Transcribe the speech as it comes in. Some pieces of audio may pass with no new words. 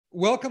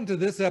Welcome to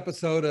this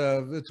episode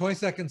of the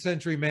 22nd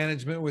Century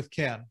Management with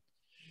Ken.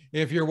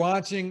 If you're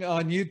watching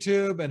on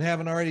YouTube and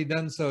haven't already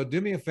done so,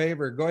 do me a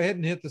favor, go ahead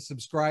and hit the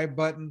subscribe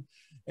button.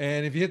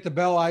 And if you hit the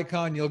bell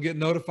icon, you'll get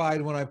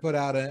notified when I put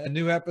out a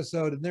new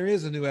episode. And there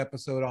is a new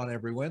episode on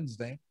every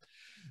Wednesday.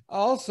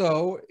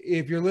 Also,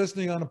 if you're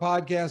listening on a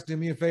podcast, do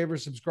me a favor,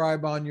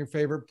 subscribe on your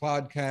favorite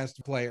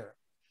podcast player.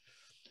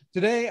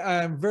 Today,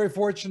 I'm very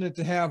fortunate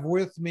to have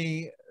with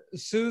me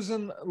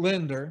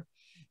Shane-Linder.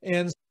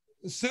 And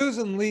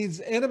Susan leads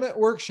intimate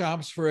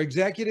workshops for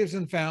executives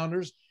and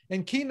founders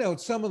and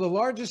keynotes some of the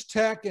largest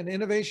tech and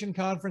innovation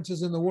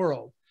conferences in the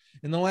world.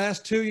 In the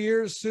last 2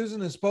 years,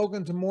 Susan has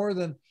spoken to more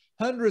than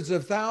hundreds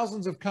of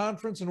thousands of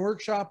conference and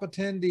workshop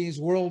attendees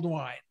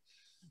worldwide.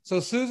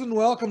 So Susan,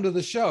 welcome to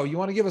the show. You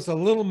want to give us a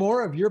little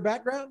more of your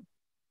background?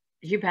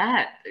 You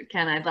bet,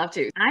 Ken, I'd love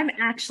to. I'm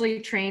actually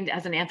trained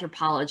as an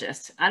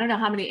anthropologist. I don't know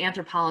how many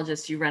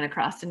anthropologists you run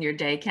across in your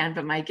day, Ken,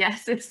 but my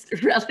guess is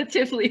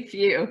relatively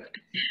few.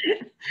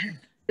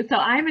 So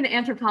I'm an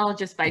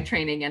anthropologist by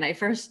training, and I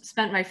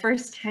spent my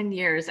first 10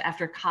 years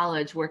after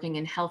college working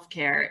in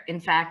healthcare. In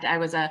fact, I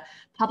was a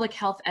public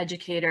health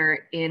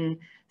educator in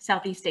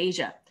Southeast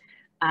Asia.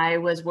 I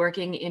was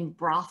working in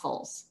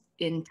brothels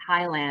in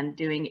Thailand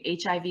doing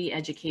HIV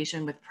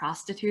education with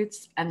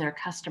prostitutes and their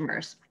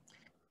customers.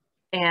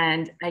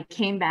 And I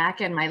came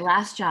back, and my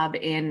last job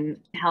in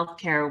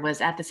healthcare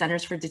was at the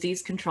Centers for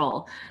Disease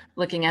Control,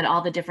 looking at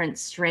all the different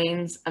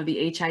strains of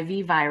the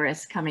HIV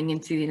virus coming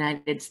into the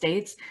United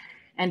States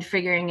and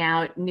figuring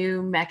out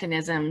new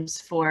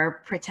mechanisms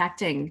for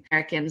protecting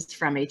Americans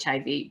from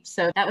HIV.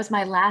 So that was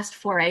my last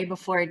foray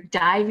before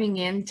diving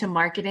into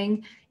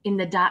marketing in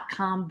the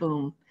dot-com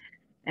boom.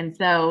 And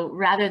so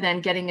rather than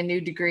getting a new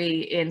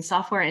degree in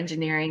software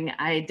engineering,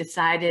 I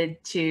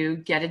decided to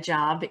get a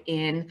job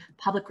in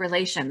public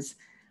relations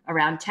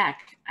around tech.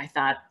 I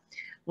thought,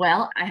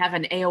 well, I have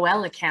an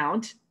AOL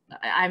account.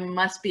 I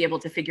must be able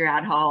to figure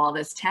out how all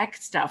this tech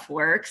stuff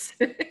works.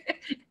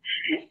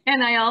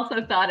 And I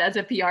also thought, as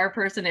a PR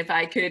person, if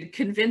I could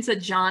convince a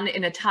John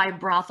in a Thai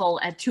brothel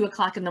at 2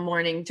 o'clock in the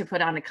morning to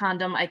put on a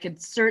condom, I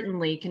could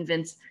certainly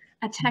convince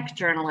a tech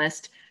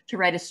journalist to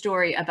write a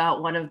story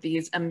about one of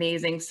these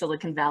amazing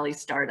Silicon Valley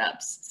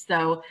startups.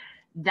 So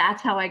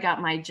that's how I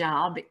got my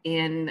job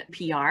in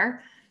PR.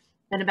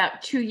 And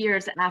about 2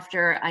 years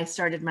after, I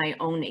started my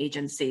own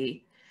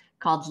agency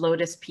called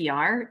Lotus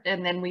PR.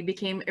 And then we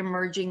became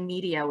emerging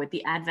media with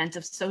the advent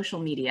of social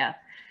media.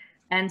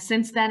 And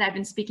since then, I've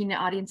been speaking to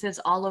audiences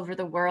all over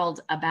the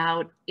world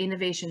about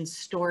innovation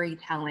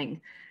storytelling,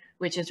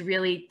 which is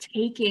really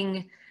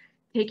taking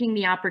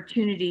the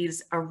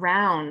opportunities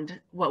around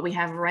what we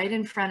have right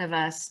in front of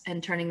us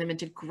and turning them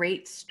into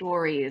great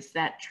stories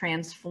that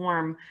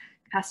transform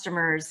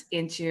customers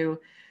into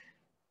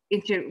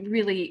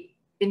really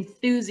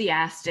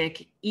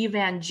enthusiastic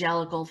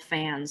evangelical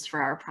fans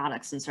for our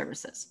products and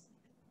services.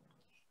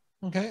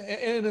 Okay,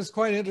 and it's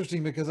quite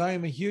interesting because I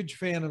am a huge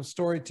fan of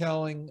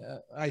storytelling.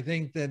 I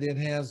think that it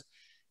has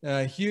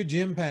a huge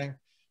impact.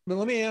 But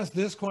let me ask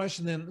this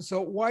question then. So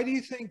why do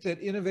you think that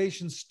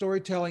innovation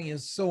storytelling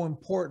is so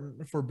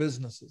important for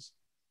businesses?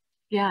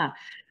 Yeah,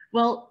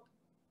 well,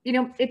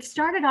 it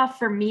started off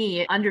for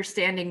me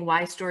understanding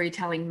why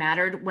storytelling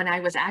mattered when I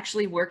was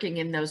actually working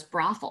in those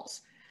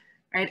brothels,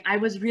 right? I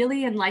was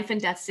really in life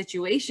and death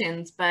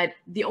situations, but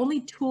the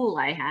only tool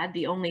I had,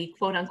 the only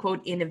quote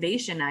unquote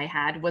innovation I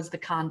had was the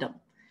condom.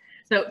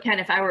 So Ken,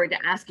 if I were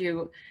to ask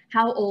you,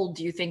 how old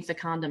do you think the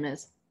condom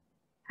is?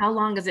 How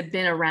long has it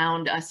been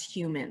around us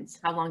humans?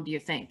 How long do you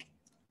think?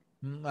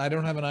 I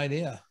don't have an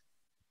idea.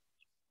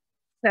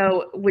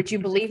 So would you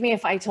believe me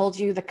if I told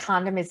you the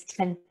condom is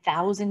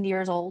 10,000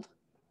 years old?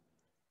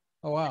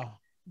 Oh, wow.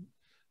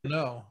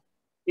 No.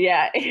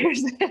 Yeah,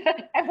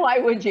 and why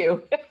would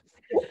you?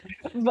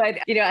 But,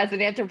 as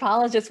an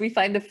anthropologist, we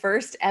find the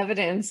first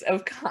evidence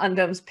of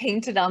condoms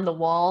painted on the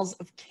walls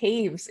of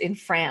caves in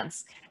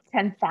France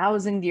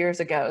 10,000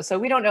 years ago. So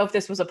we don't know if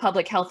this was a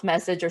public health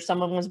message or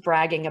someone was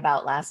bragging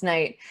about last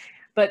night.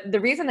 But the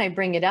reason I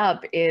bring it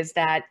up is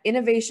that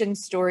innovation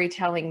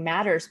storytelling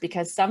matters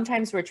because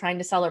sometimes we're trying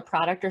to sell a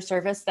product or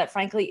service that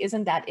frankly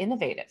isn't that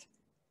innovative,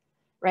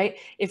 right?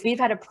 If we've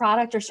had a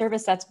product or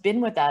service that's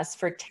been with us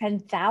for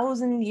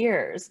 10,000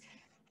 years,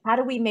 how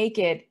do we make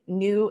it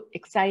new,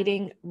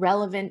 exciting,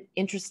 relevant,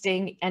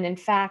 interesting, and in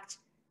fact,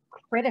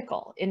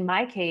 critical? In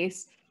my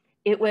case,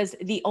 it was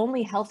the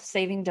only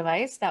health-saving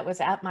device that was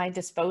at my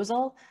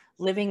disposal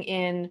living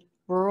in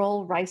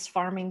rural rice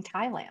farming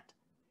Thailand.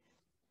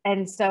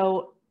 And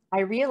so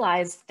I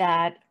realized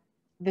that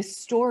the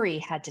story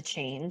had to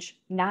change,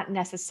 not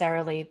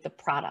necessarily the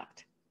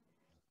product.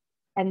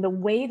 And the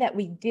way that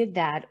we did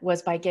that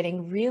was by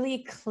getting really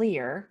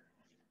clear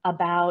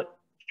about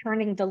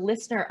turning the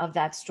listener of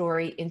that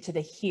story into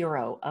the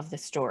hero of the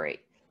story.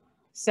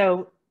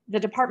 So the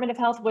Department of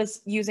Health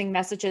was using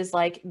messages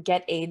like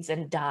get AIDS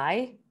and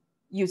die,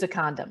 use a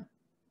condom,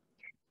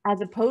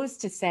 as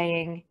opposed to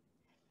saying,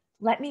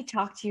 let me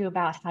talk to you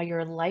about how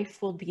your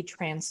life will be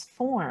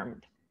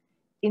transformed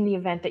in the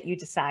event that you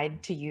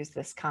decide to use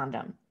this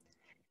condom.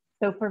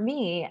 So for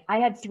me, I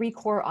had three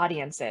core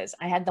audiences.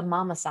 I had the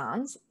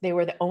mama-sans, they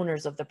were the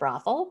owners of the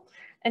brothel,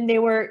 and they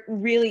were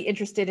really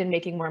interested in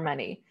making more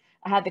money.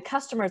 I had the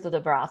customers of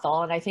the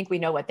brothel, and I think we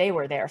know what they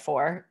were there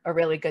for, a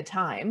really good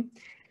time.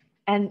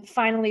 And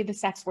finally, the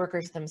sex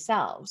workers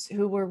themselves,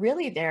 who were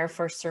really there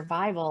for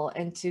survival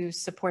and to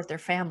support their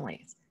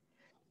families.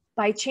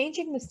 By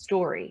changing the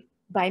story,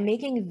 by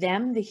making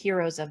them the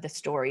heroes of the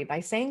story, by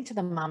saying to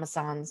the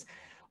mama-sans,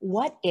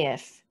 what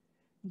if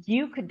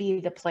you could be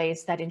the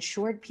place that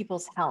ensured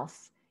people's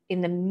health in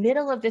the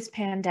middle of this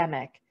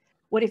pandemic?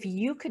 What if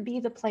you could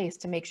be the place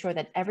to make sure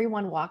that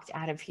everyone walked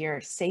out of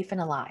here safe and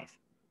alive?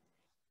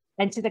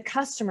 And to the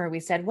customer, we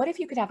said, what if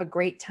you could have a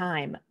great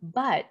time,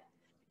 but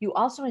you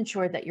also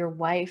ensured that your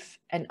wife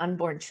and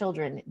unborn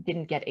children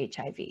didn't get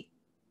HIV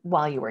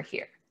while you were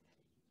here?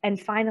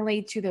 And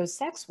finally, to those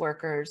sex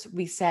workers,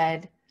 we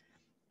said,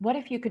 what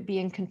if you could be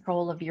in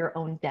control of your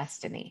own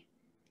destiny?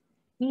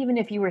 Even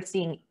if you were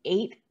seeing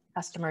 8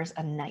 customers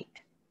a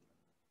night.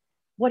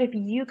 What if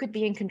you could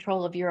be in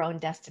control of your own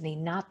destiny,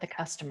 not the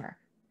customer?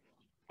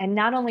 And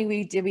not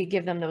only did we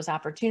give them those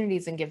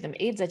opportunities and give them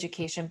AIDS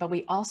education, but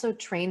we also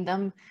trained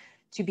them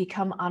to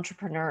become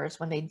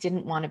entrepreneurs when they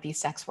didn't want to be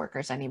sex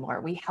workers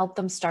anymore. We helped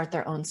them start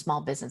their own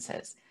small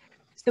businesses.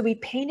 So we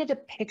painted a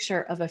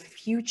picture of a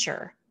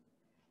future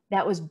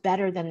that was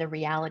better than the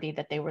reality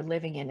that they were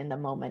living in the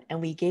moment. And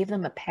we gave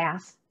them a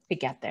path to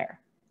get there.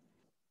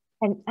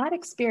 And that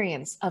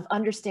experience of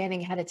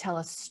understanding how to tell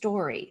a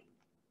story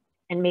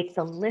and make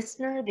the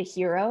listener the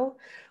hero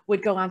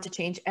would go on to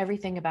change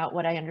everything about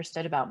what I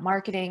understood about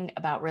marketing,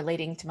 about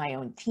relating to my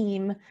own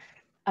team,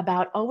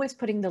 about always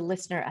putting the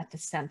listener at the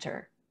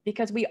center,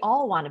 because we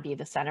all want to be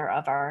the center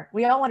of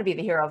we all want to be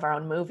the hero of our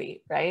own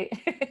movie, right?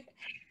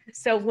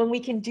 So when we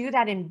can do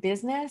that in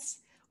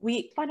business,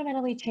 we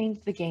fundamentally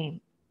change the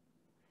game.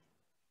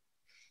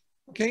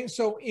 Okay,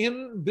 so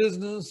in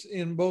business,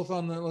 in both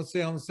on the, let's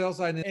say on the sales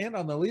side and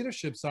on the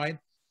leadership side,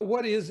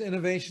 what is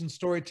innovation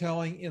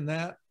storytelling in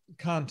that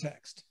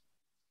context?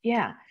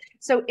 Yeah,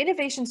 so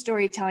innovation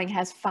storytelling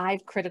has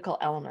 5 critical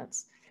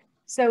elements.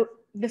 So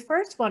the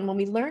first one, when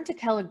we learn to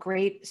tell a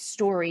great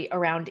story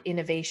around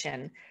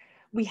innovation,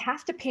 we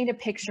have to paint a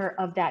picture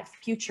of that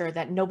future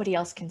that nobody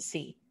else can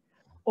see,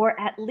 or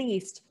at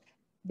least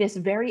this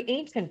very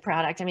ancient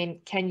product. I mean,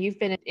 Ken, you've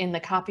been in the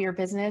copier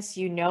business,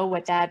 you know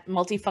what that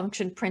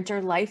multifunction printer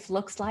life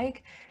looks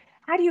like.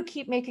 How do you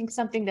keep making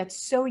something that's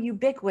so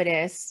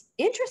ubiquitous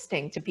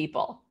interesting to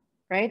people,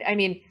 right? I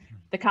mean,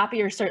 the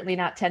copier is certainly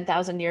not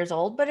 10,000 years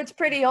old, but it's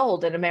pretty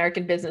old in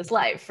American business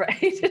life,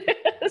 right?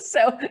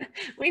 So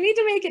we need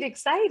to make it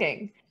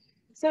exciting.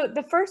 So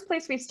the first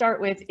place we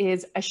start with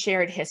is a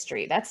shared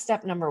history. That's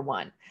step number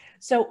 1.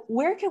 So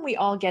where can we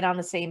all get on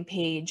the same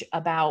page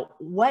about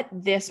what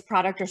this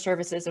product or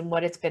service is and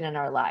what it's been in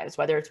our lives,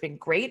 whether it's been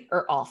great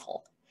or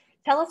awful?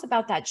 Tell us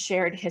about that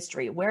shared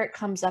history, where it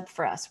comes up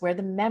for us, where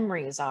the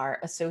memories are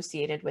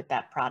associated with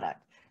that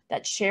product,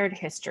 that shared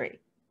history.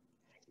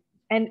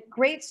 And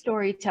great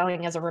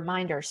storytelling, as a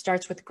reminder,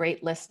 starts with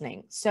great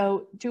listening.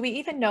 So do we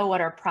even know what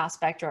our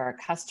prospect or our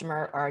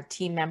customer or our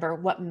team member,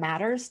 what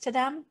matters to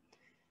them?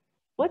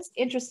 What's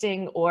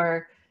interesting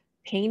or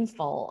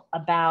painful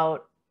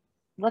about,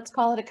 let's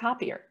call it a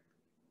copier?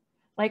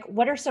 Like,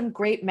 what are some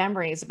great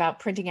memories about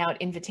printing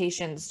out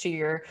invitations to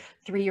your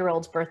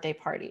 3-year-old's birthday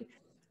party?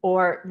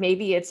 Or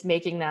maybe it's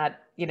making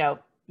that,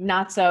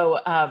 not so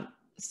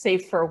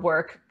safe for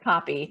work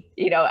copy,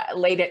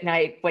 late at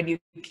night when you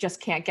just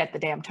can't get the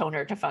damn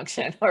toner to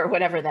function, or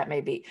whatever that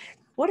may be.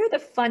 What are the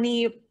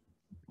funny,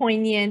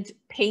 poignant,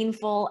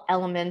 painful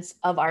elements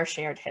of our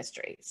shared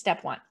history?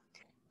 Step 1.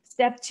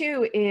 Step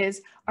 2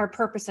 is our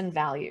purpose and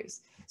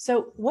values.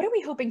 So what are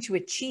we hoping to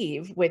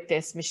achieve with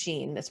this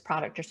machine, this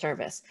product or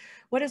service?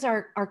 What is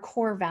our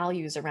core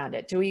values around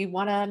it? Do we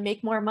want to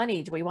make more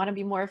money? Do we want to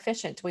be more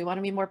efficient? Do we want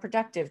to be more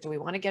productive? Do we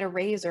want to get a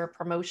raise or a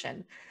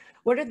promotion?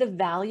 What are the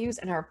values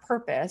and our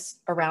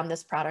purpose around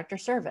this product or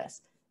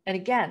service? And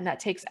again, that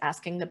takes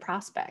asking the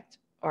prospect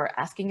or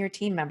asking your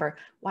team member,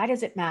 why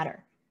does it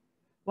matter?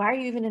 Why are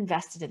you even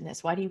invested in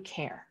this? Why do you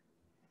care?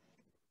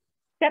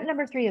 Step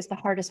number 3 is the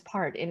hardest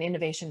part in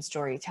innovation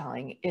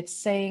storytelling. It's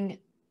saying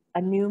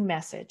a new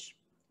message.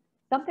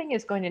 Something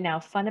is going to now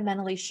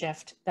fundamentally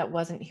shift that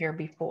wasn't here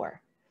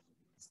before.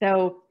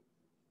 So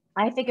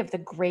I think of the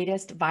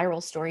greatest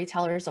viral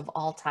storytellers of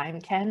all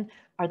time, Ken,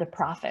 are the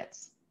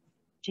prophets.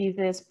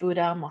 Jesus,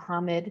 Buddha,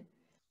 Muhammad.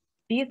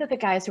 These are the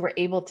guys who were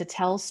able to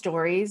tell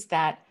stories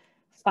that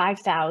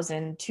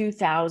 5,000,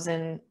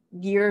 2,000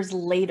 years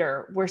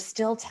later, we're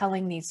still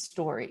telling these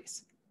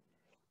stories.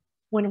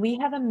 When we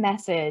have a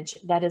message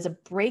that is a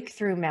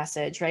breakthrough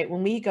message, right?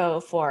 When we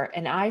go for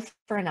an eye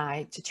for an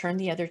eye to turn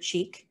the other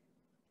cheek,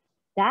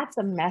 that's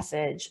a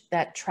message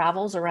that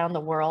travels around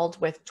the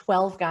world with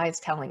 12 guys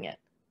telling it.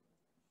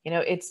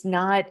 It's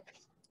not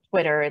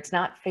Twitter, it's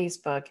not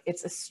Facebook.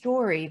 It's a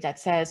story that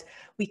says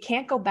we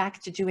can't go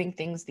back to doing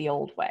things the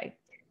old way.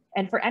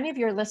 And for any of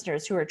your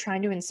listeners who are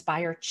trying to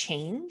inspire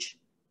change,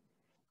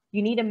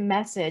 you need a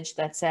message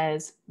that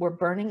says we're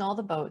burning all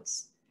the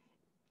boats.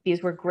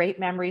 These were great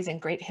memories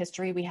and great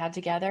history we had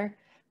together,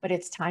 but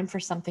it's time for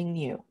something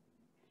new.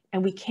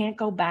 And we can't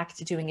go back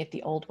to doing it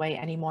the old way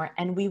anymore.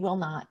 And we will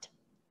not.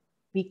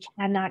 We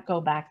cannot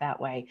go back that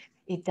way.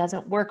 It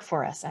doesn't work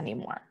for us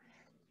anymore.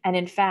 And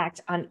in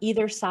fact, on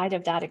either side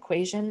of that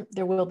equation,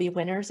 there will be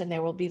winners and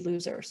there will be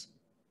losers.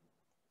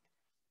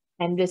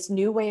 And this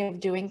new way of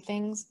doing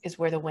things is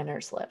where the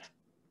winners live.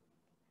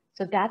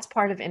 So that's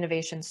part of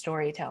innovation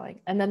storytelling.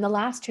 And then the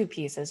last two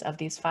pieces of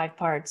these 5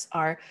 parts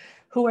are,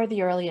 who are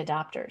the early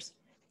adopters?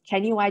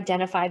 Can you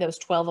identify those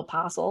 12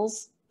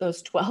 apostles,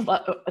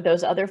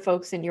 those other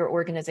folks in your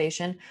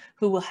organization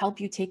who will help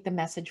you take the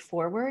message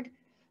forward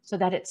so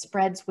that it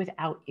spreads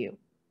without you?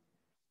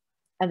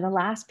 And the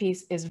last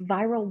piece is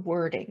viral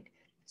wording.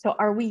 So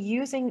are we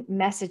using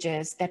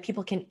messages that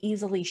people can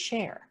easily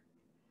share?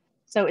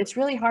 So it's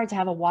really hard to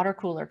have a water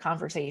cooler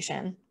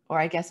conversation, or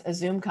I guess a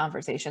Zoom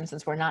conversation,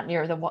 since we're not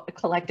near the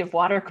collective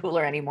water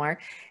cooler anymore.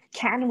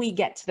 Can we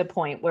get to the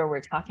point where we're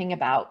talking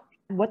about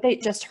what they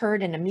just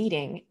heard in a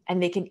meeting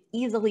and they can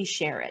easily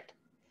share it?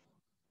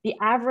 The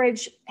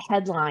average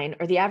headline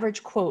or the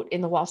average quote in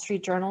the Wall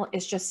Street Journal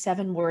is just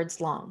 7 words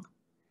long.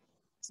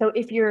 So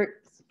if you're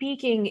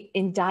speaking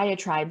in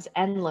diatribes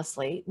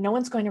endlessly, no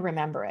one's going to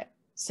remember it.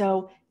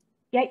 So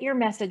get your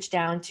message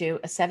down to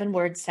a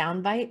 7-word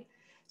soundbite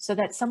so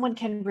that someone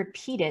can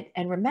repeat it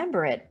and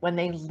remember it when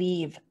they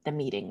leave the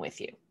meeting with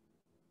you.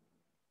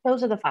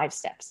 Those are the 5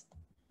 steps.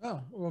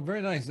 Oh, well,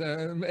 very nice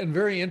and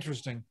very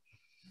interesting.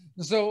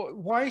 So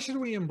why should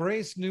we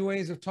embrace new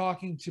ways of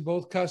talking to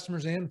both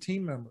customers and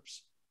team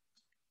members?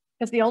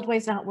 Because the old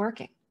way's not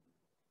working.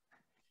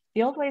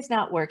 The old way's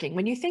not working.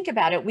 When you think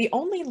about it, we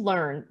only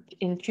learn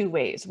in 2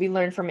 ways. We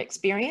learn from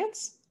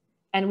experience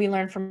and we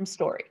learn from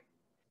story.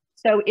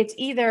 So it's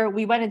either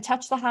we went and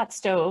touched the hot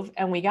stove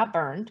and we got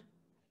burned,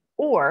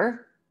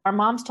 or our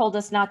moms told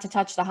us not to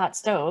touch the hot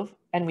stove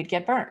and we'd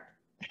get burned.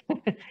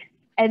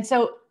 And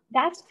so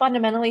that's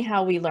fundamentally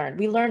how we learn.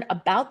 We learn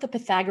about the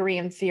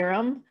Pythagorean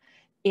theorem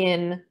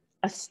in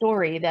a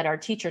story that our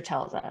teacher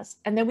tells us.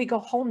 And then we go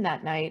home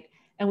that night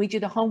and we do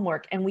the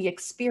homework and we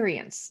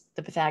experience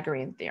the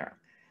Pythagorean theorem,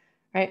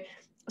 right?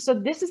 So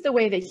this is the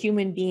way that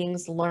human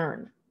beings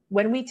learn.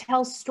 When we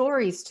tell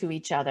stories to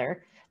each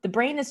other, the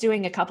brain is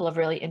doing a couple of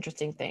really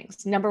interesting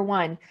things. Number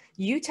one,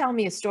 you tell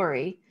me a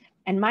story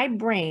and my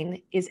brain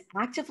is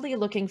actively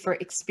looking for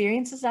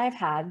experiences I've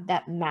had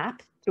that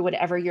map to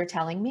whatever you're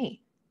telling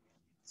me.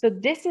 So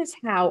this is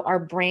how our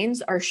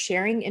brains are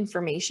sharing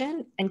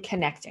information and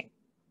connecting.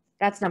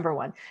 That's number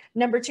one.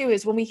 Number two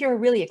is when we hear a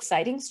really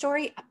exciting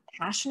story, a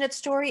passionate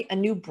story, a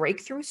new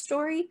breakthrough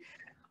story,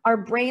 our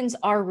brains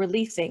are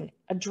releasing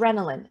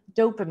adrenaline,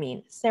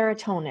 dopamine,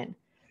 serotonin.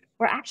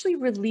 We're actually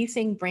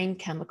releasing brain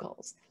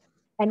chemicals.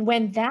 And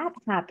when that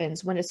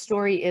happens, when a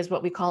story is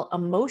what we call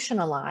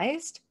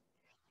emotionalized,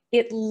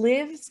 it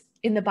lives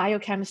in the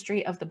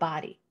biochemistry of the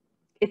body.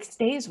 It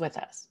stays with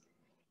us.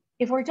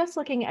 If we're just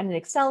looking at an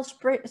Excel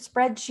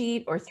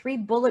spreadsheet or 3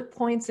 bullet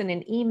points in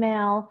an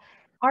email,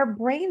 our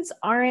brains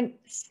aren't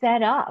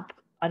set up,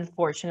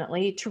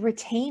 unfortunately, to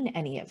retain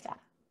any of that.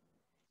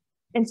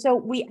 And so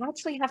we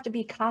actually have to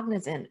be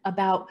cognizant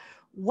about,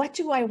 what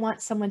do I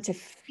want someone to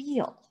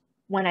feel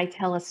when I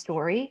tell a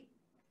story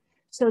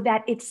so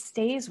that it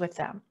stays with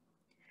them?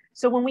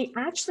 So when we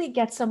actually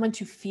get someone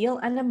to feel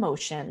an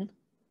emotion,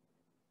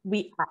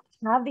 we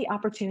have the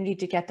opportunity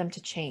to get them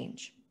to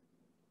change.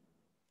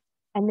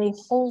 And they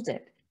hold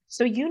it.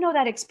 So you know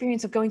that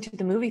experience of going to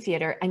the movie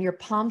theater and your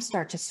palms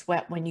start to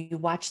sweat when you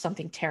watch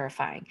something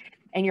terrifying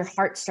and your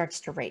heart starts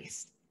to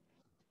race.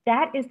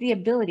 That is the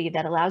ability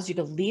that allows you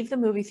to leave the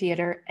movie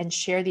theater and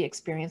share the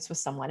experience with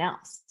someone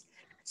else.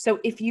 So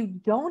if you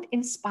don't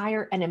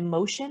inspire an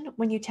emotion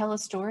when you tell a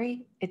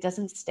story, it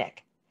doesn't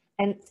stick.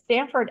 And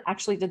Stanford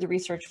actually did the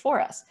research for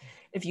us.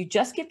 If you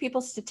just give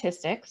people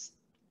statistics,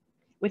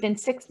 within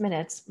 6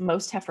 minutes,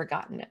 most have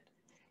forgotten it.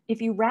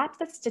 If you wrap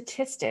the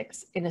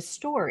statistics in a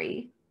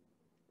story,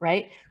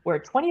 right, we're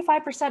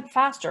 25%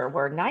 faster,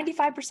 we're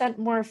 95%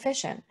 more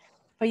efficient,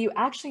 but you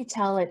actually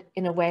tell it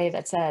in a way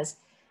that says,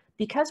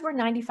 because we're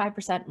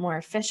 95% more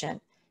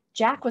efficient,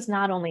 Jack was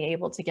not only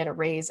able to get a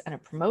raise and a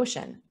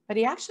promotion, but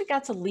he actually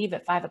got to leave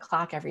at 5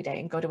 o'clock every day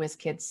and go to his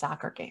kid's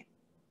soccer game.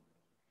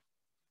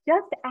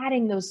 Just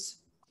adding those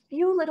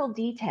few little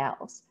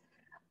details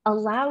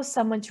allows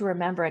someone to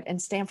remember it.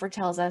 And Stanford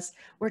tells us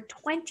we're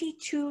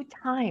 22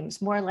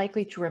 times more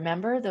likely to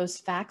remember those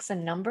facts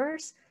and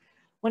numbers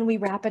when we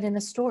wrap it in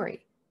a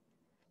story.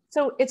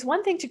 So it's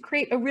one thing to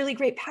create a really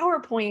great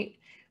PowerPoint,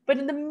 but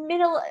in the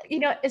middle,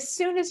 as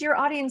soon as your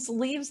audience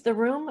leaves the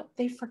room,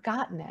 they've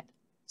forgotten it.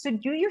 So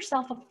do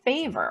yourself a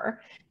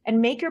favor and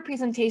make your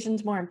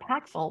presentations more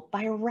impactful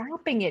by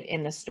wrapping it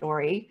in the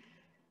story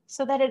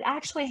so that it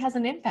actually has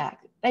an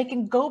impact. They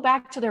can go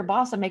back to their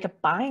boss and make a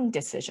buying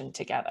decision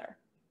together.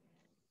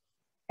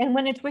 And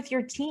when it's with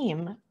your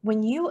team,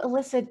 when you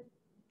elicit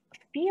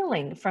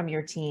feeling from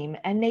your team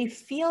and they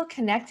feel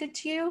connected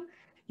to you,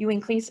 you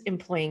increase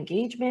employee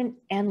engagement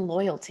and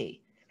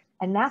loyalty.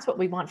 And that's what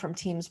we want from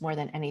teams more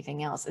than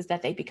anything else, is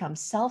that they become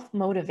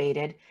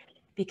self-motivated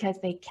because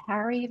they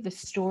carry the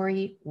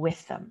story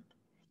with them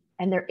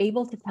and they're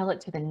able to tell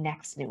it to the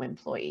next new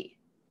employee.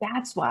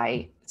 That's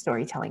why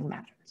storytelling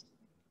matters.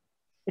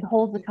 It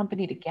holds the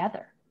company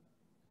together.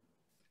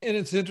 And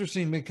it's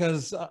interesting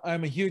because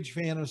I'm a huge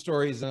fan of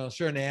stories, and I'll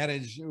share an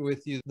adage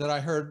with you that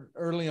I heard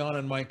early on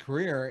in my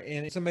career.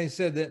 And somebody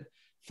said that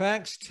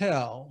facts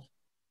tell,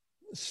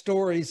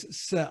 stories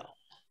sell.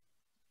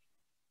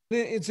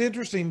 It's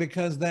interesting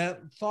because that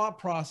thought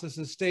process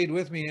has stayed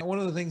with me. And one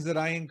of the things that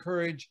I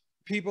encourage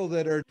people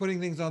that are putting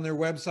things on their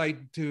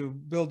website to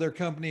build their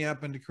company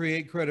up and to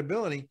create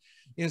credibility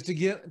is to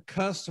get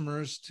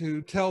customers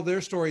to tell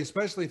their story,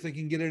 especially if they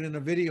can get it in a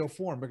video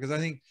form, because I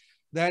think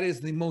that is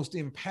the most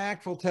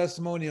impactful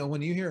testimonial.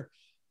 When you hear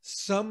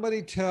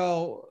somebody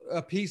tell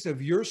a piece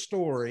of your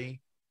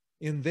story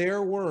in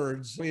their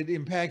words, it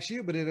impacts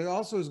you, but it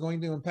also is going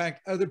to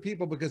impact other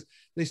people because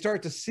they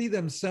start to see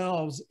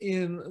themselves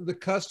in the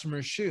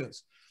customer's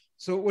shoes.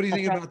 So what do you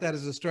think about that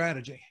as a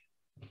strategy?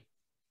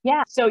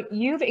 Yeah, so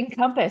you've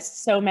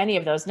encompassed so many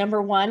of those.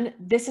 Number one,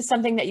 this is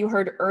something that you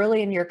heard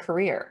early in your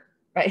career,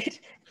 right?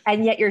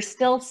 And yet you're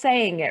still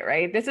saying it,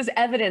 right? This is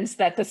evidence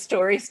that the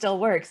story still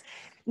works.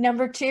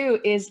 Number two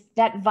is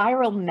that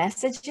viral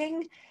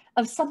messaging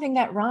of something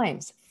that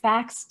rhymes.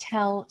 Facts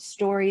tell,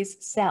 stories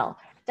sell.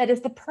 That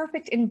is the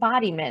perfect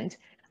embodiment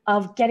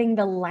of getting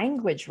the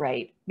language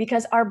right,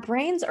 because our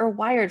brains are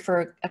wired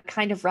for a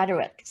kind of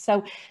rhetoric.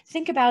 So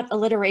think about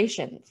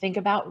alliteration, think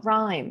about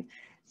rhyme,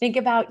 think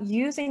about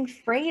using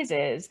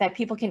phrases that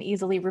people can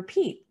easily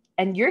repeat.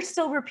 And you're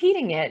still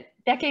repeating it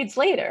decades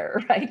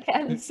later, right,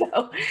 Ken?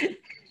 So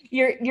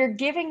you're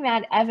giving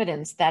that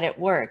evidence that it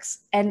works.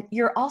 And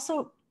you're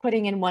also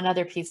putting in one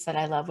other piece that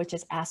I love, which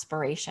is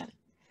aspiration.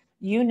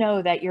 You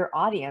know that your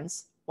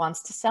audience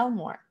wants to sell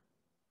more.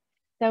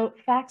 So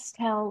facts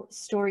tell,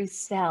 stories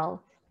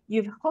sell.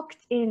 You've hooked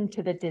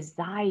into the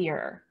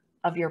desire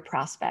of your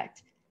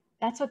prospect.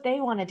 That's what they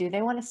want to do.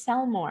 They want to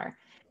sell more.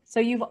 So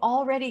you've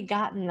already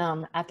gotten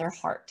them at their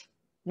heart,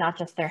 not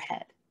just their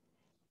head.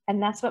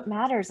 And that's what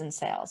matters in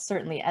sales,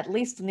 certainly, at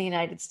least in the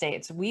United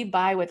States. We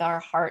buy with our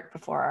heart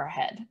before our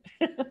head.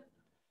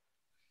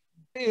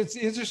 It's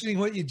interesting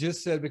what you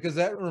just said, because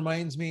that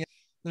reminds me,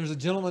 there's a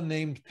gentleman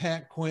named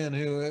Pat Quinn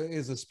who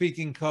is a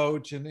speaking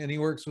coach, and he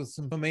works with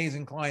some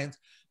amazing clients.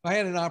 I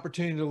had an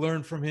opportunity to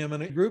learn from him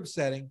in a group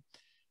setting.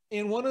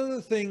 And one of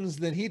the things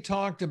that he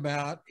talked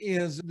about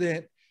is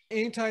that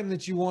anytime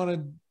that you want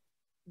to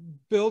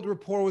build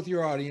rapport with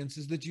your audience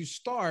is that you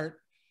start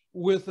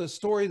with a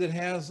story that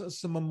has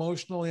some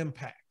emotional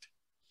impact.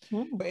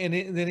 And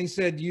then he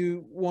said,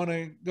 you want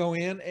to go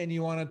in and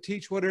you want to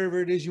teach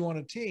whatever it is you want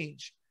to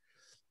teach.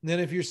 And then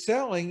if you're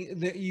selling,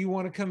 that you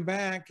want to come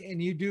back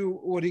and you do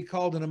what he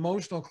called an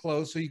emotional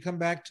close. So you come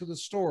back to the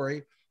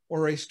story,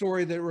 or a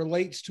story that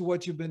relates to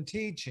what you've been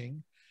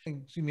teaching.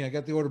 Excuse me, I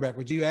got the order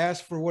backwards. You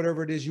ask for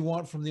whatever it is you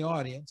want from the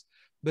audience,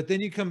 but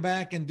then you come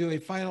back and do a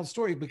final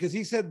story, because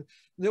he said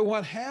that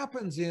what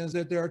happens is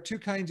that there are two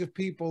kinds of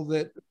people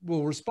that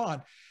will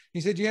respond. He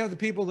said you have the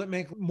people that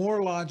make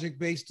more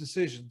logic-based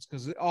decisions,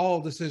 because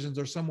all decisions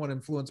are somewhat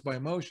influenced by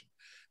emotion.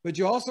 But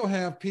you also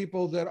have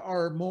people that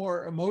are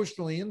more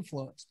emotionally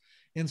influenced.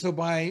 And so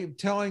by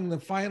telling the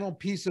final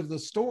piece of the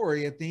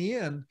story at the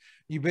end,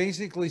 you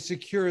basically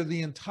secure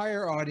the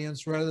entire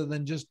audience rather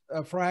than just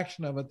a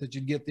fraction of it that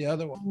you'd get the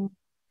other one.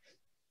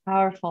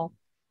 Powerful.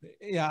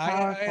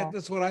 Yeah,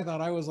 that's what I thought.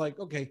 I was like,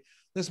 okay,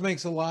 this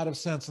makes a lot of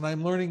sense. And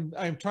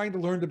I'm trying to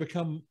learn to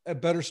become a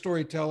better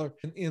storyteller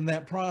in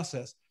that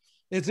process.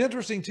 It's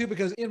interesting too,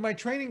 because in my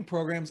training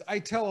programs, I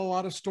tell a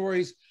lot of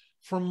stories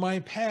from my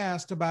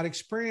past about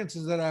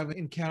experiences that I've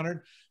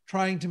encountered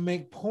trying to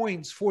make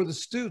points for the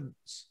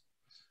students.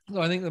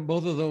 So I think that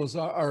both of those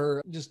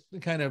are just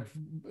kind of,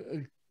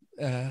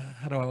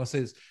 how do I want to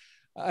say this?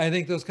 I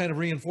think those kind of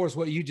reinforce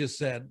what you just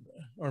said,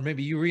 or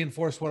maybe you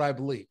reinforce what I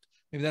believed.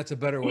 Maybe that's a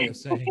better way of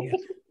saying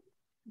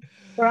it.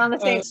 We're on the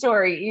same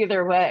story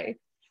either way.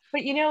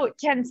 But you know,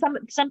 Ken,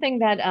 something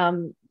that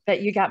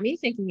that you got me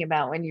thinking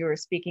about when you were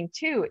speaking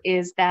too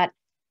is that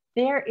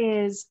there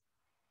is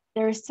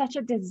such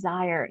a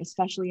desire,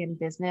 especially in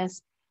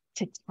business,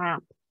 to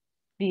tap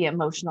the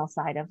emotional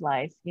side of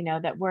life, you know,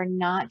 that we're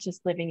not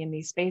just living in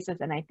these spaces.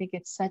 And I think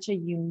it's a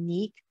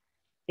unique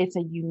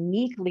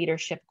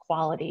leadership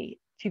quality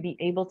to be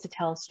able to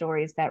tell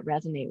stories that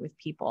resonate with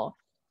people.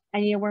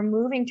 And, you know, we're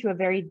moving to a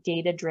very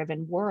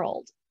data-driven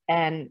world.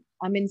 And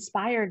I'm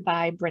inspired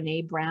by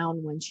Brené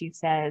Brown when she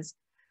says,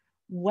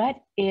 what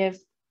if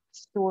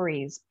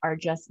stories are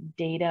just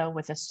data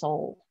with a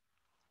soul?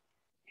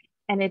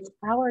 And it's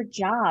our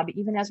job,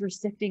 even as we're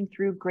sifting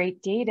through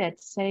great data,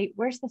 to say,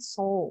 where's the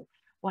soul?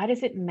 Why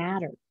does it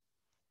matter?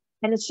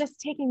 And it's just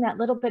taking that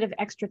little bit of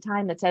extra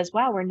time that says,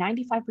 wow, we're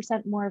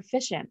 95% more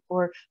efficient,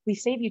 or we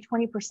save you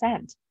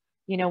 20%,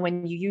 you know,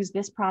 when you use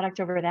this product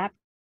over that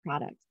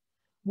product.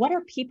 What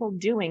are people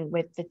doing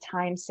with the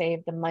time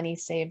saved, the money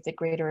saved, the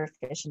greater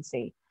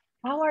efficiency?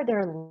 How are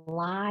their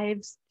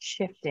lives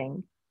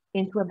shifting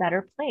into a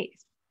better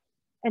place?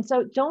 And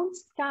so don't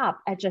stop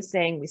at just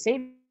saying, we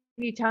save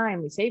you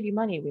time, we save you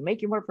money, we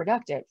make you more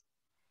productive.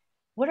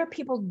 What are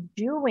people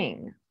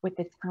doing with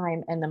the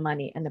time and the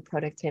money and the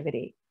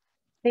productivity?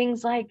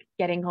 Things like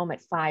getting home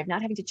at 5,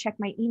 not having to check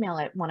my email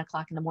at 1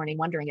 o'clock in the morning,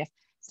 wondering if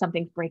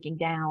something's breaking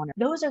down.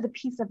 Those are the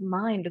peace of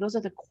mind. Those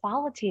are the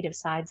qualitative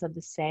sides of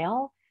the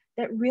sale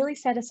that really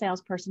set a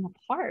salesperson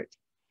apart.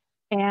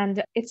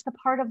 And it's the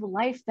part of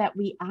life that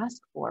we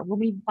ask for. When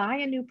we buy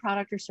a new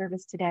product or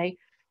service today,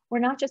 we're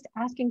not just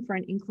asking for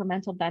an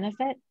incremental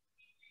benefit,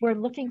 we're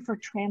looking for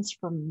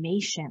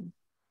transformation.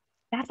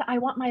 I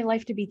want my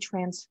life to be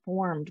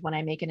transformed when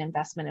I make an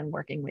investment in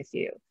working with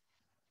you.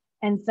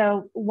 And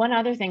so one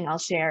other thing I'll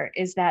share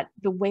is that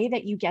the way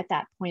that you get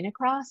that point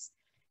across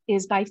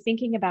is by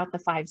thinking about the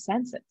 5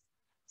 senses.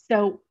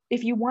 So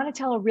if you want to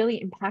tell a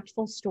really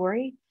impactful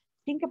story,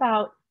 think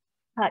about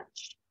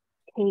touch,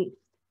 taste,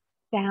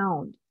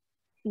 sound,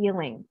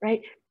 feeling,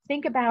 right?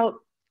 Think about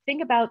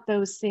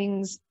those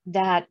things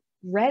that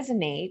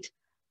resonate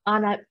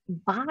on a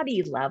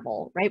body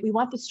level, right? We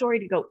want the story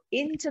to go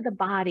into the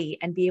body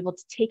and be able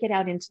to take it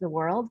out into the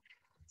world.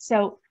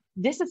 So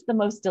this is the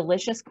most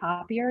delicious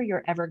copier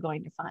you're ever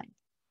going to find.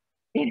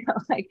 You know,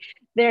 like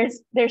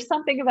there's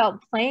something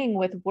about playing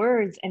with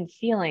words and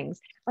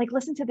feelings. Like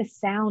listen to the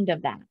sound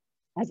of that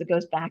as it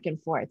goes back and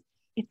forth.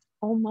 It's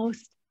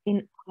almost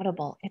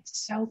inaudible.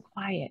 It's so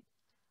quiet,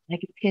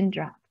 like a pin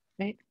drop,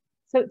 right?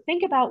 So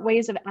think about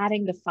ways of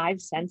adding the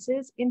 5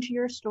 senses into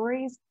your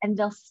stories, and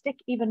they'll stick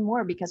even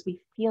more because we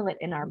feel it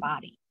in our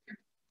body.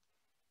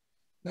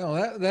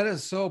 No, that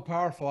is so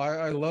powerful.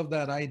 I love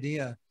that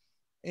idea.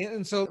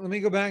 And so let me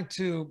go back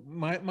to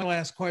my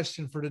last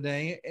question for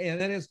today. And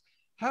that is,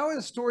 how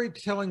is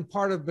storytelling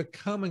part of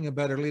becoming a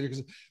better leader?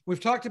 Because we've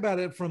talked about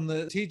it from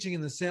the teaching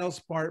and the sales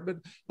part, but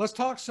let's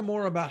talk some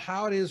more about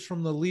how it is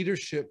from the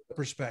leadership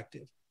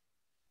perspective.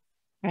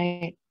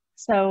 Right.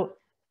 So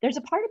there's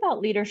a part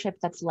about leadership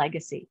that's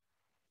legacy.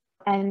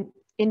 And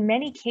in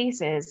many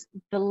cases,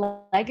 the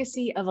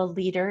legacy of a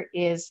leader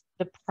is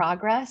the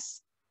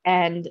progress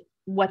and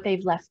what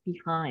they've left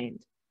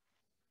behind.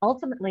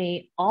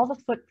 Ultimately, all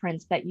the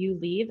footprints that you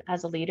leave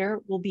as a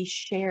leader will be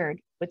shared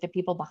with the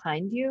people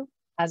behind you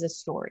as a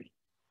story.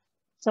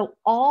 So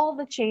all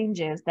the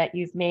changes that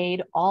you've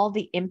made, all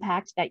the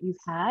impact that you've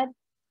had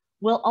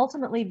will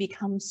ultimately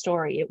become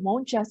story. It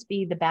won't just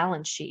be the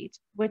balance sheet,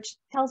 which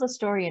tells a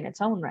story in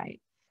its own right,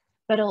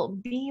 but it'll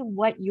be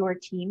what your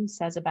team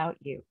says about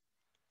you.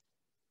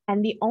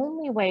 And the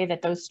only way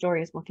that those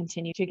stories will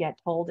continue to get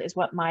told is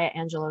what Maya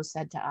Angelou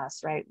said to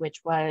us, right?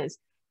 Which was,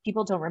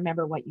 people don't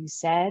remember what you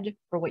said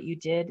or what you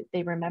did.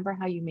 They remember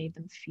how you made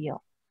them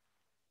feel.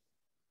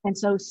 And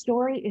so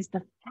story is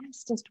the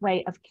fastest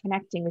way of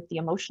connecting with the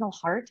emotional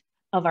heart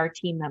of our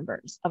team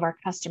members, of our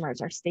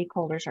customers, our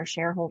stakeholders, our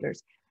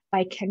shareholders.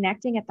 By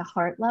connecting at the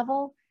heart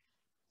level,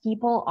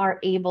 people are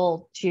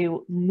able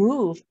to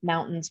move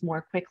mountains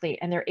more quickly,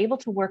 and they're able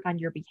to work on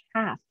your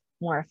behalf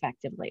more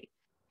effectively.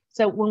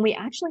 So when we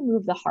actually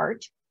move the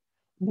heart,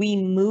 we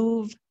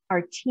move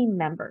our team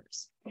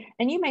members.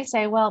 And you may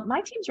say, well, my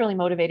team's really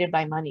motivated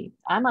by money.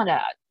 I'm on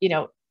a,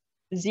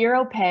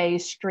 zero pay,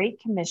 straight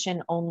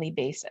commission only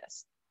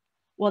basis.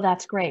 Well,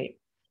 that's great.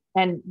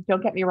 And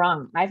don't get me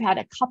wrong, I've had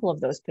a couple of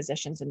those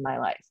positions in my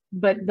life,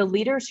 but the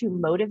leaders who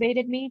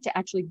motivated me to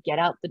actually get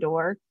out the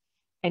door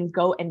and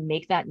go and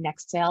make that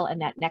next sale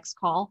and that next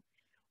call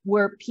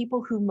were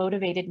people who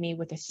motivated me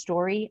with a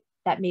story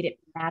that made it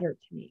matter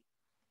to me.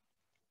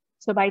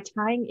 So by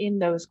tying in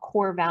those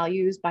core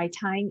values, by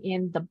tying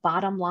in the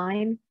bottom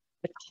line,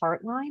 the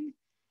heart line,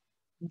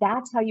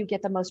 that's how you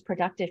get the most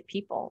productive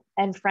people.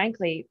 And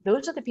frankly,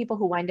 those are the people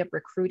who wind up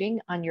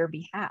recruiting on your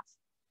behalf.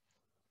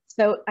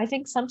 So I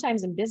think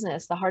sometimes in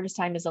business, the hardest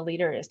time as a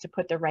leader is to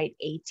put the right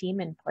A team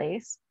in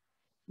place,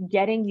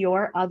 getting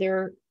your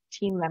other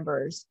team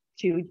members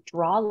to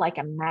draw like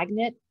a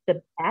magnet,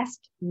 the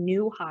best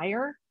new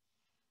hire.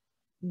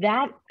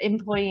 That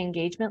employee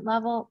engagement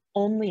level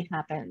only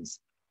happens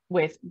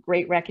with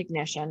great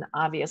recognition,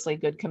 obviously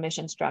good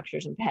commission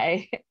structures and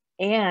pay,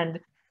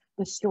 and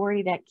the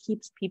story that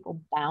keeps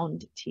people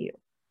bound to you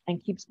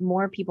and keeps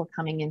more people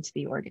coming into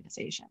the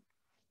organization.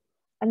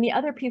 And the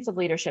other piece of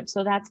leadership,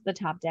 so that's the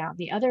top down.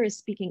 The other is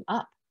speaking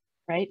up,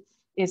 right?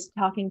 Is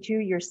talking to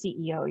your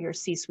CEO, your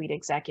C-suite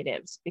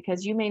executives,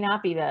 because you may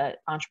not be the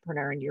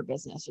entrepreneur in your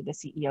business or the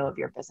CEO of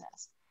your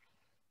business.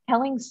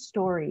 Telling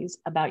stories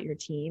about your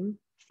team,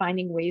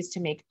 finding ways to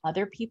make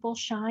other people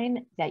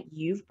shine that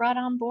you've brought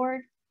on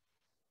board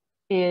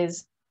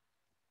is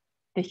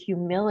the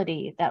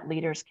humility that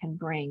leaders can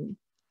bring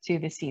to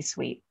the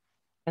C-suite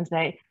and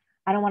say,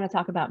 I don't want to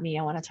talk about me.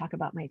 I want to talk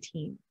about my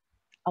team.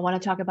 I want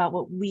to talk about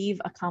what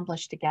we've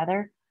accomplished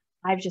together.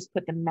 I've just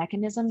put the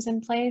mechanisms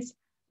in place.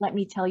 Let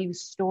me tell you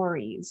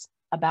stories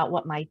about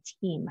what my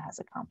team has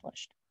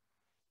accomplished.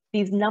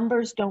 These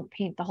numbers don't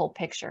paint the whole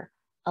picture.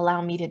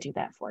 Allow me to do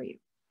that for you.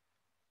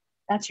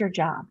 That's your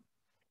job,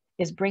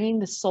 is bringing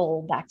the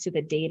soul back to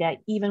the data,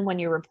 even when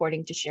you're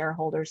reporting to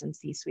shareholders and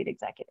C-suite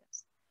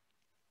executives.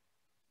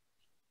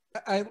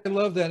 I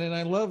love that. And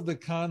I love the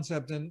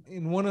concept. And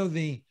in one of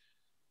the,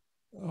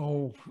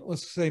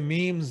 let's say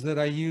memes that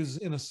I use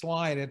in a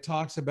slide, it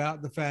talks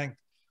about the fact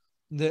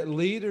that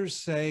leaders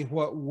say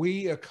what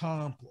we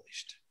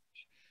accomplished.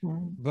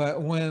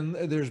 But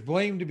when there's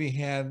blame to be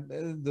had,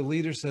 the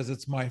leader says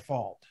it's my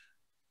fault.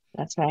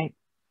 That's right.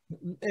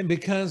 And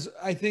because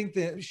I think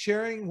that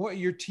sharing what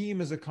your team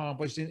has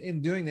accomplished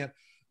in doing that,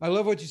 I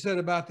love what you said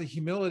about the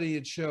humility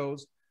it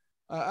shows.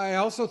 I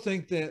also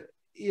think that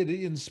it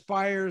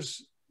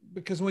inspires,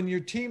 because when your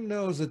team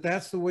knows that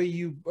that's the way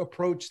you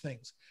approach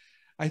things,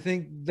 I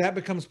think that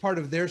becomes part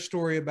of their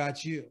story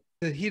about you,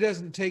 that he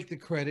doesn't take the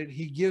credit,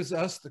 he gives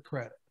us the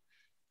credit.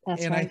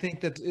 That's and right. I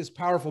think that is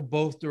powerful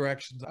both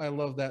directions. I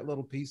love that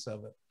little piece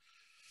of it.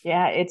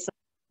 Yeah, it's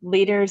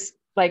leaders,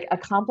 like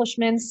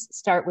accomplishments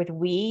start with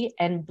we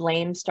and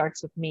blame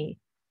starts with me.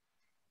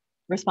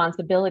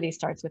 Responsibility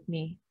starts with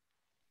me.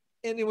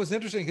 And it was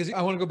interesting because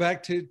I want to go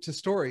back to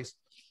stories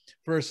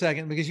for a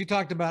second, because you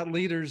talked about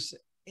leaders,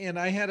 and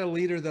I had a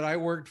leader that I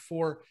worked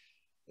for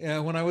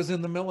when I was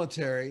in the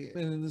military,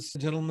 and this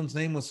gentleman's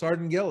name was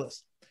Sergeant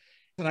Gillis.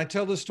 And I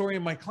tell this story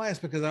in my class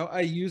because I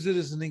use it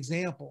as an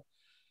example.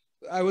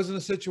 I was in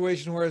a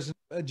situation where, as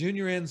a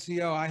junior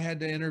NCO, I had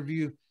to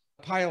interview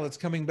pilots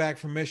coming back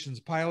from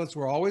missions. Pilots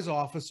were always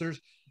officers,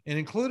 and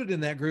included in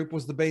that group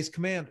was the base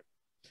commander.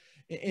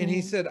 And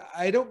he said,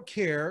 I don't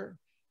care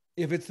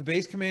if it's the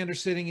base commander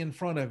sitting in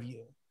front of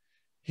you.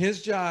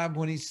 His job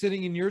when he's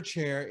sitting in your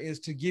chair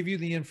is to give you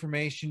the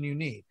information you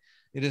need.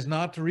 It is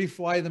not to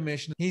refly the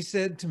mission. He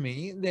said to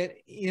me that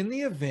in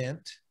the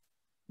event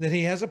that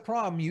he has a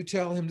problem, you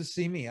tell him to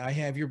see me. I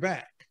have your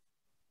back.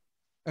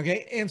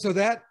 Okay. And so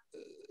that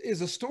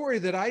is a story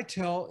that I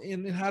tell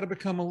in how to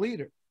become a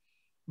leader.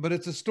 But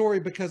it's a story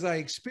because I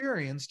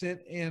experienced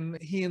it,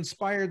 and he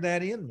inspired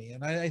that in me.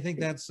 And I think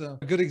that's a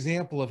good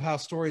example of how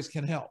stories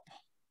can help.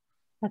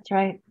 That's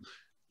right.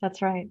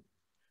 That's right.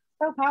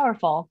 So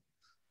powerful.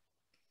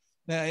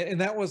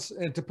 And that was,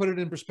 and to put it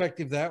in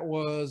perspective, that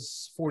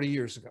was 40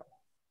 years ago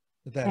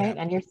that Right.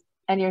 happened.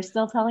 And you're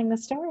still telling the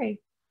story.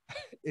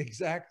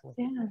 Exactly.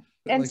 Yeah.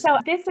 And so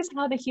this is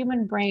how the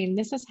human brain,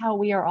 this is how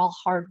we are all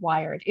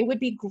hardwired. It would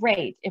be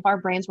great if our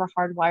brains were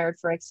hardwired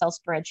for Excel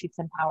spreadsheets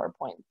and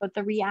PowerPoint, but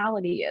the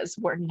reality is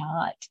we're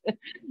not.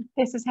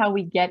 This is how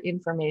we get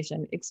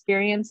information,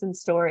 experience and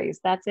stories.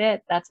 That's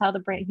it. That's how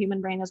the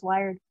human brain is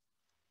wired.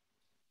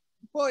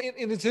 Well,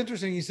 and it's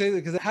interesting you say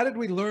that, because how did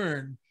we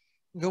learn?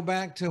 Go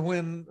back to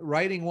when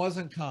writing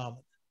wasn't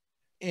common.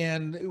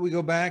 And we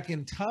go back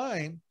in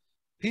time,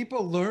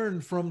 people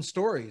learned from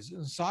stories.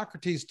 And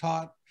Socrates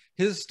taught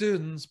his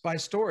students by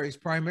stories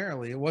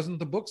primarily. It wasn't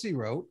the books he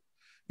wrote.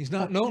 He's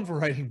not known for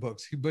writing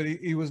books, but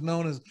he was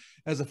known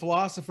as a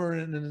philosopher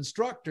and an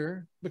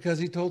instructor because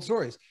he told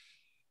stories.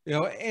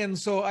 And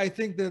so I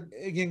think that,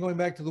 again, going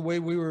back to the way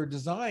we were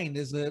designed,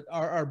 is that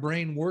our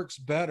brain works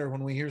better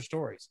when we hear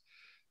stories.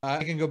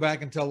 I can go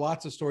back and tell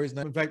lots of stories.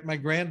 In fact, my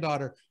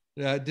granddaughter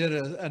did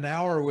an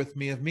hour with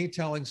me of me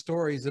telling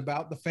stories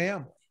about the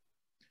family.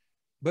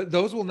 But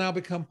those will now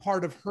become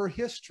part of her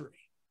history.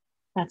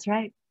 That's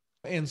right.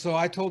 And so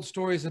I told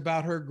stories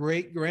about her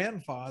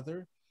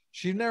great-grandfather.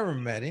 She never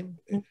met him.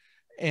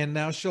 And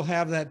now she'll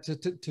have that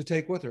to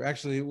take with her.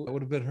 Actually, it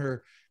would have been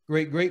her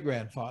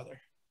great-great-grandfather.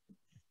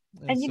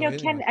 And so,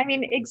 Ken, I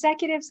mean,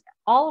 executives,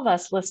 all of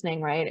us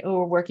listening, right, who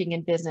are working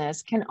in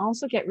business, can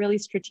also get really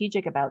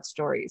strategic about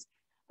stories.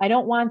 I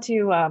don't want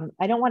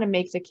to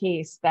make the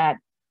case that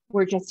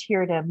we're just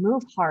here to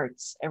move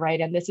hearts, right?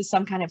 And this is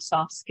some kind of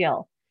soft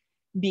skill,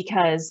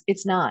 because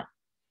it's not.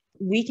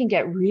 We can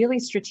get really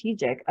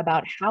strategic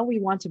about how we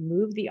want to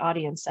move the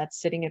audience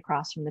that's sitting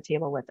across from the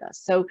table with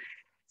us. So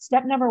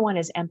step number one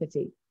is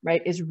empathy,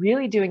 right? Is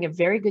really doing a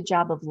very good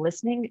job of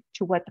listening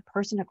to what the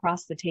person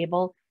across the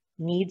table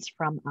needs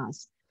from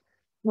us.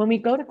 When we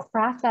go to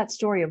craft that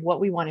story of what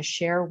we want to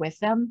share with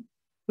them,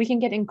 we can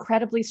get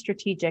incredibly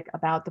strategic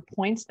about the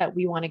points that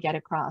we want to get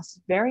across.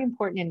 Very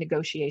important in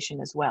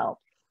negotiation as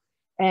well.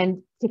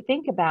 And to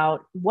think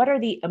about what are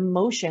the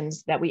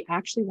emotions that we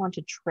actually want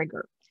to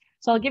trigger.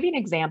 So I'll give you an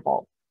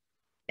example.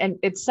 And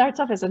it starts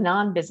off as a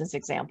non-business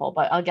example,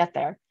 but I'll get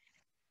there.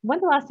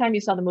 When's the last time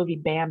you saw the movie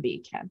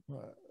Bambi, Ken?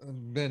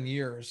 Been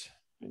years.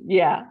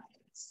 Yeah.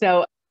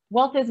 So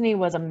Walt Disney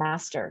was a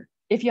master.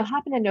 If you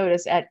happen to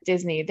notice at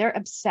Disney, they're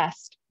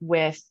obsessed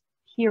with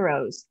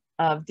heroes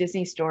of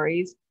Disney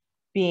stories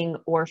being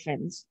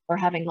orphans or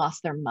having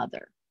lost their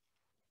mother.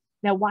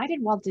 Now, why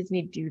did Walt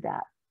Disney do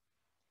that?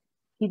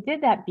 He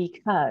did that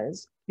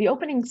because the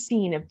opening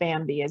scene of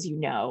Bambi, as you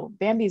know,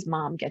 Bambi's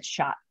mom gets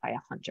shot by a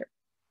hunter.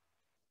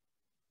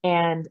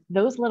 And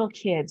those little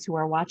kids who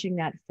are watching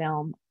that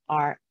film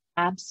are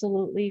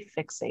absolutely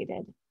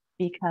fixated,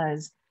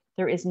 because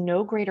there is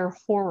no greater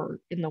horror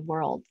in the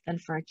world than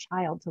for a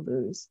child to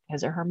lose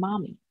his or her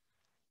mommy.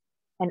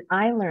 And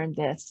I learned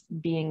this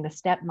being the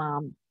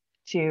stepmom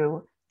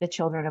to the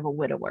children of a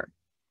widower.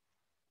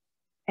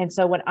 And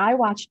so when I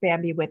watched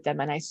Bambi with them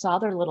and I saw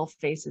their little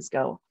faces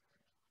go,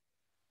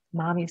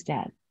 Mommy's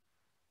dead,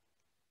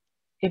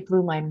 it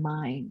blew my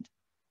mind.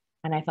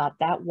 And I thought,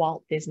 that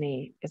Walt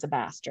Disney is a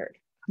bastard.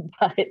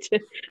 But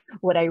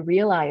what I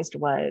realized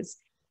was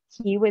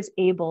he was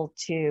able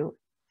to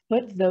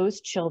put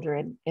those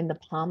children in the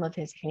palm of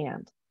his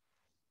hand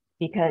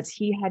because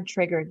he had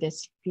triggered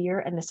this fear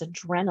and this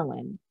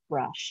adrenaline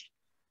rush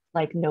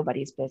like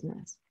nobody's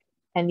business.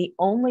 And the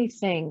only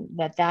thing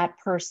that that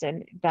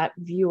person, that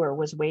viewer,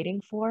 was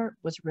waiting for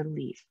was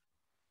relief.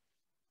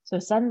 So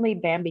suddenly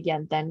Bambi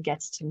then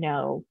gets to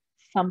know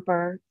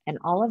Thumper and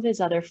all of his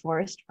other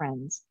forest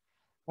friends,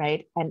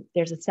 right? And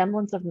there's a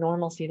semblance of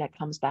normalcy that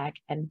comes back,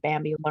 and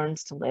Bambi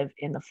learns to live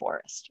in the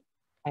forest,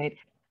 right?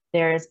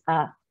 There's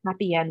a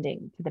happy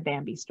ending to the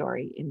Bambi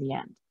story in the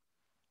end.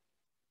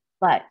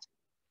 But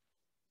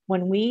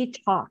when we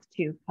talk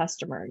to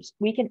customers,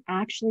 we can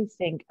actually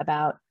think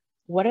about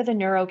what are the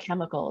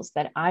neurochemicals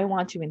that I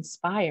want to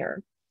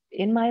inspire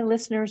in my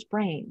listener's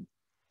brain.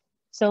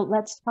 So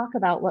let's talk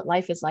about what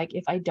life is like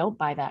if I don't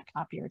buy that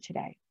copier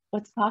today.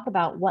 Let's talk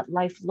about what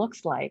life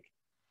looks like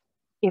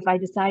if I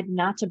decide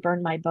not to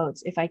burn my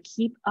boats, if I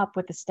keep up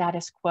with the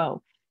status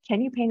quo.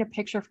 Can you paint a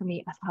picture for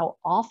me of how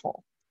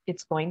awful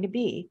it's going to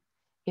be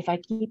if I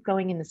keep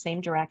going in the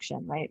same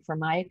direction, right? For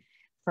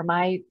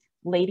my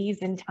ladies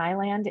in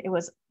Thailand, it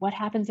was, what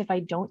happens if I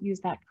don't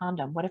use that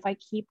condom? What if I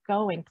keep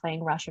going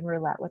playing Russian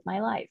roulette with my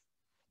life?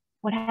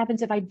 What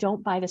happens if I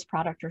don't buy this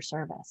product or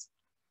service?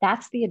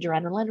 That's the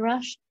adrenaline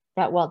rush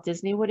that Walt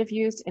Disney would have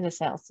used in a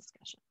sales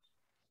discussion.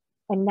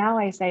 And now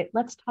I say,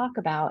 let's talk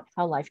about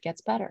how life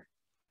gets better.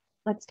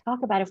 Let's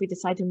talk about if we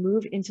decide to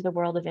move into the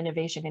world of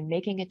innovation and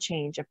making a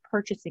change, of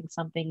purchasing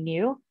something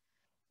new.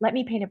 Let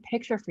me paint a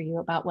picture for you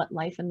about what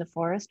life in the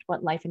forest,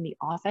 what life in the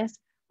office,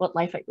 what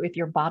life with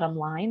your bottom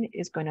line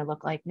is going to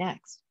look like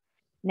next.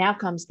 Now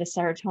comes the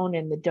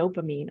serotonin, the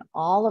dopamine,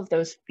 all of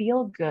those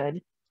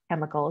feel-good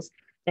chemicals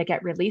that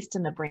get released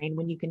in the brain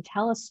when you can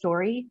tell a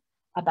story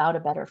about a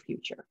better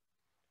future.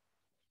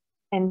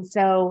 And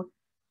so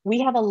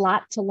we have a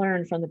lot to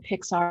learn from the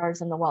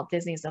Pixars and the Walt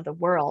Disneys of the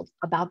world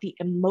about the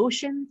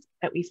emotions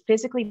that we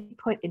physically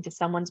put into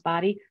someone's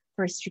body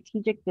for a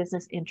strategic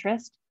business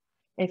interest.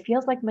 It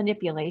feels like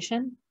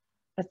manipulation,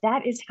 but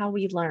that is how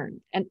we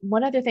learn. And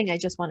one other thing I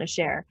just want to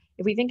share,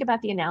 if we think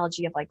about the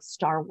analogy of like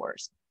Star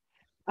Wars,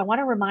 I want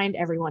to remind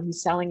everyone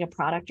who's selling a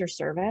product or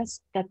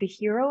service that the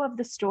hero of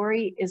the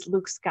story is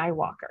Luke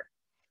Skywalker.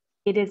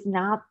 It is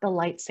not the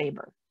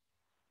lightsaber.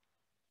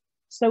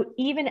 So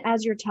even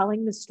as you're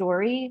telling the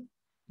story,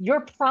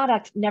 your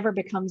product never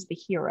becomes the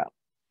hero.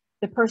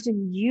 The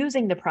person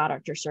using the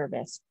product or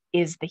service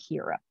is the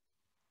hero.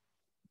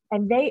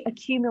 And they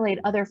accumulate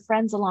other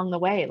friends along the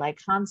way, like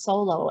Han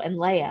Solo and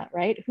Leia,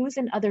 right? Who's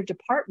in other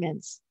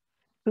departments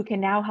who can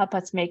now help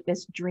us make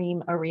this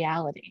dream a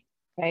reality,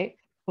 right?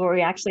 Where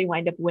we actually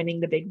wind up winning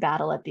the big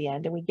battle at the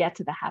end and we get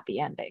to the happy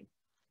ending.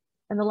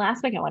 And the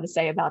last thing I want to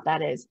say about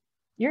that is,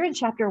 you're in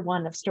chapter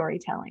 1 of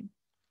storytelling.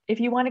 If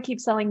you want to keep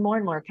selling more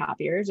and more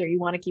copiers, or you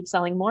want to keep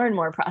selling more and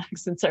more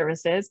products and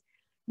services,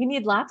 you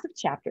need lots of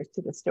chapters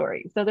to the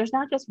story. So there's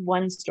not just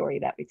one story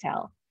that we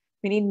tell.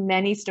 We need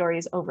many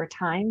stories over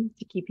time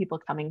to keep people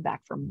coming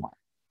back for more.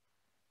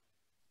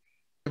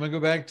 I'm going to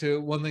go back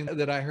to one thing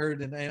that I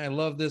heard, and I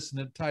love this,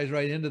 and it ties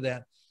right into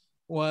that,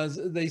 was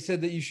they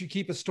said that you should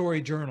keep a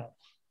story journal.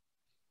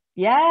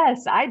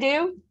 Yes, I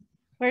do.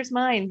 Where's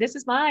mine? This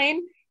is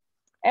mine.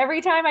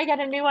 Every time I get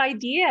a new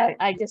idea,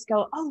 I just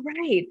go, oh,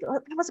 right,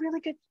 that was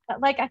really good.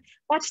 Like I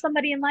watched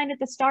somebody in line at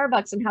the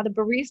Starbucks and how the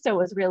barista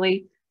was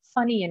really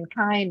funny and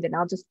kind, and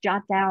I'll just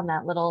jot down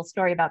that little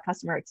story about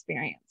customer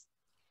experience.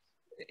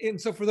 And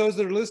so for those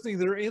that are listening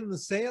that are in the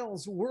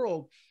sales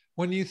world,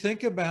 when you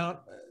think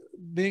about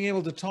being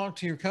able to talk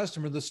to your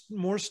customer, the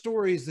more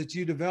stories that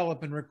you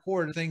develop and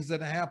record things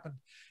that happen,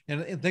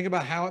 and think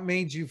about how it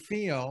made you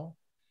feel,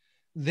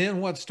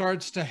 then what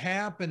starts to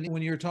happen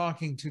when you're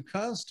talking to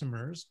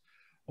customers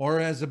or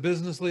as a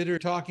business leader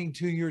talking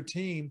to your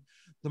team,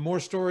 the more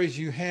stories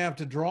you have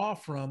to draw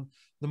from,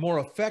 the more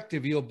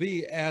effective you'll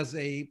be as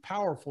a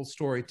powerful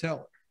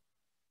storyteller.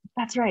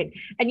 That's right.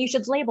 And you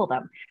should label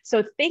them.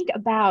 So think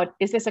about,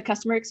 is this a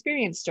customer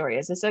experience story?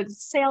 Is this a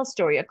sales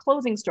story, a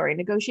closing story, a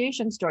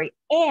negotiation story?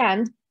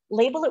 And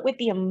label it with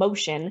the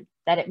emotion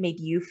that it made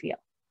you feel.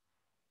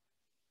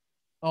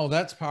 Oh,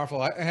 that's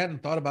powerful. I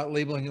hadn't thought about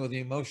labeling it with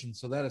the emotion.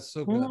 So that is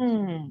so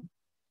good.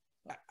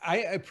 I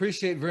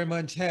appreciate very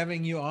much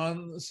having you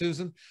on,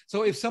 Susan.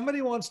 So if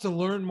somebody wants to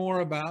learn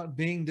more about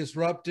being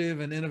disruptive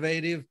and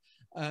innovative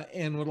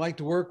and would like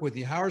to work with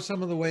you, how are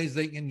some of the ways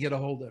they can get a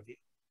hold of you?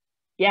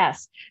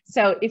 Yes.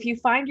 So if you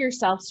find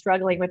yourself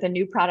struggling with a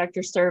new product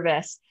or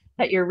service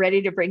that you're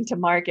ready to bring to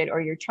market,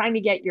 or you're trying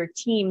to get your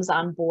teams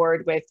on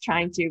board with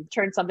trying to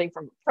turn something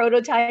from a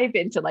prototype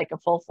into like a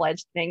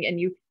full-fledged thing, and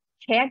you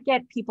can't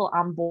get people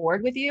on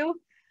board with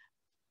you,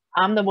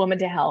 I'm the woman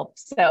to help.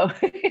 So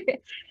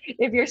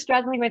if you're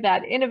struggling with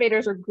that,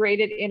 innovators are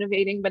great at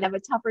innovating, but have a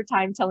tougher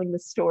time telling the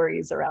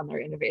stories around their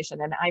innovation.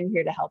 And I'm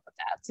here to help with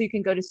that. So you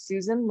can go to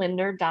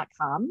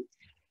susanlinder.com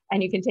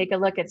and you can take a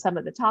look at some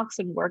of the talks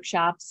and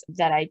workshops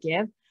that I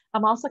give.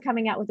 I'm also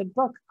coming out with a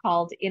book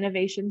called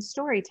Innovation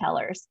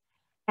Storytellers,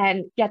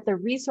 and get the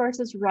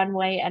resources,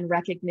 runway, and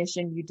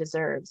recognition you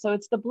deserve. So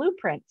it's the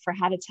blueprint for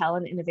how to tell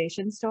an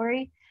innovation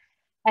story.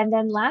 And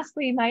then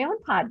lastly, my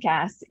own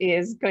podcast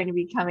is going to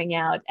be coming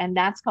out, and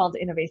that's called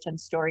Innovation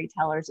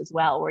Storytellers as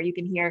well, where you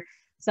can hear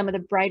some of the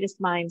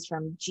brightest minds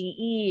from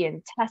GE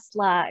and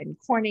Tesla and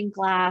Corning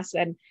Glass,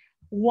 and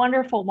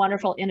wonderful,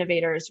 wonderful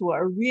innovators who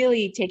are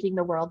really taking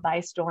the world by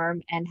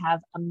storm and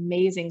have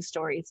amazing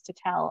stories to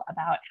tell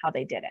about how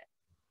they did it.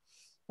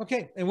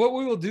 Okay, and what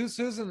we will do,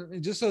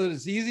 Susan, just so that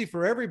it's easy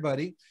for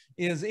everybody,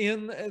 is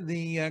in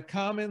the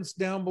comments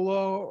down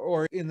below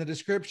or in the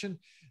description,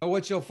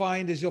 what you'll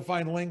find is you'll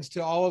find links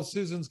to all of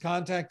Susan's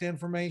contact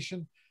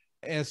information.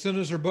 As soon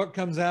as her book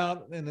comes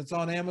out and it's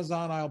on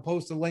Amazon, I'll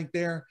post a link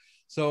there.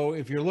 So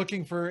if you're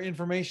looking for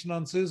information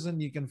on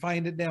Susan, you can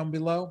find it down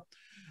below.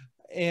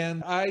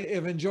 And I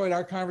have enjoyed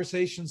our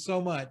conversation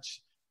so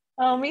much.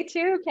 Oh, me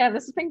too, Ken.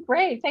 This has been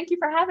great. Thank you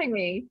for having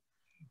me.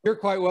 You're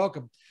quite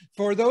welcome.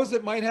 For those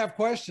that might have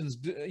questions,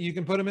 you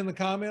can put them in the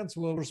comments.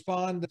 We'll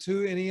respond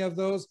to any of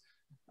those.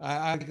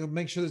 I can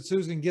make sure that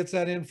Susan gets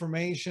that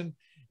information.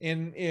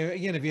 And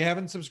again, if you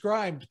haven't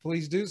subscribed,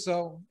 please do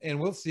so. And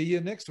we'll see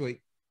you next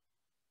week.